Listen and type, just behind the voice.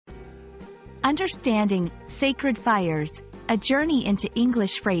Understanding Sacred Fires, a journey into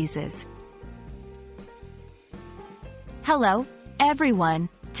English phrases. Hello, everyone.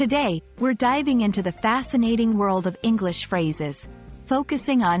 Today, we're diving into the fascinating world of English phrases,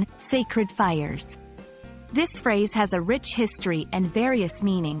 focusing on sacred fires. This phrase has a rich history and various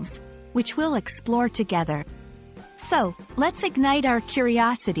meanings, which we'll explore together. So, let's ignite our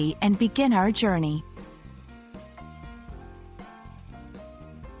curiosity and begin our journey.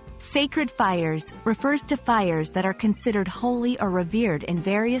 Sacred fires refers to fires that are considered holy or revered in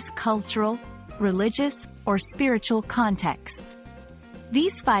various cultural, religious, or spiritual contexts.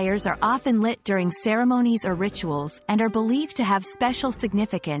 These fires are often lit during ceremonies or rituals and are believed to have special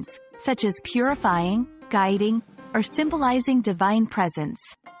significance, such as purifying, guiding, or symbolizing divine presence.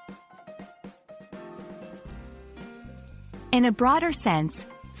 In a broader sense,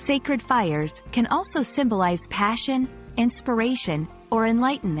 sacred fires can also symbolize passion, inspiration, or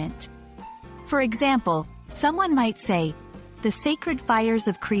enlightenment. For example, someone might say, "The sacred fires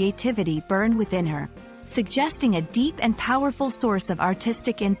of creativity burn within her," suggesting a deep and powerful source of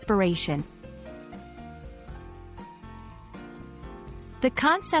artistic inspiration. The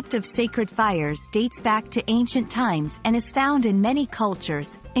concept of sacred fires dates back to ancient times and is found in many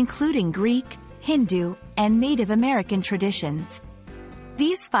cultures, including Greek, Hindu, and Native American traditions.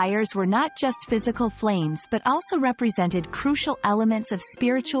 These fires were not just physical flames but also represented crucial elements of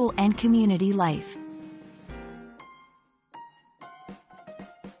spiritual and community life.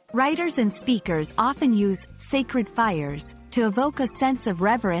 Writers and speakers often use sacred fires to evoke a sense of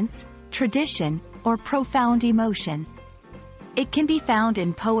reverence, tradition, or profound emotion. It can be found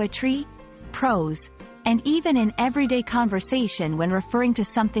in poetry, prose, and even in everyday conversation when referring to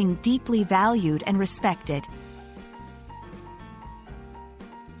something deeply valued and respected.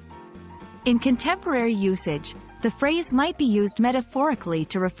 In contemporary usage, the phrase might be used metaphorically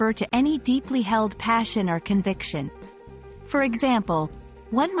to refer to any deeply held passion or conviction. For example,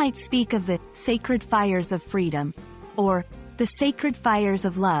 one might speak of the sacred fires of freedom, or the sacred fires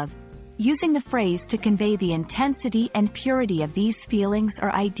of love, using the phrase to convey the intensity and purity of these feelings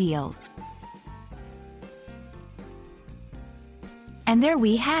or ideals. And there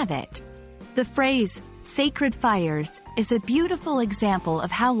we have it. The phrase, sacred fires, is a beautiful example of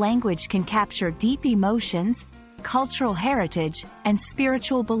how language can capture deep emotions, cultural heritage, and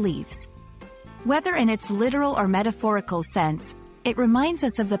spiritual beliefs. Whether in its literal or metaphorical sense, it reminds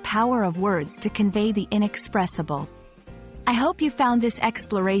us of the power of words to convey the inexpressible. I hope you found this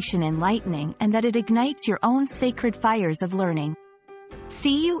exploration enlightening and that it ignites your own sacred fires of learning.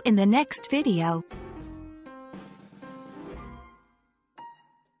 See you in the next video.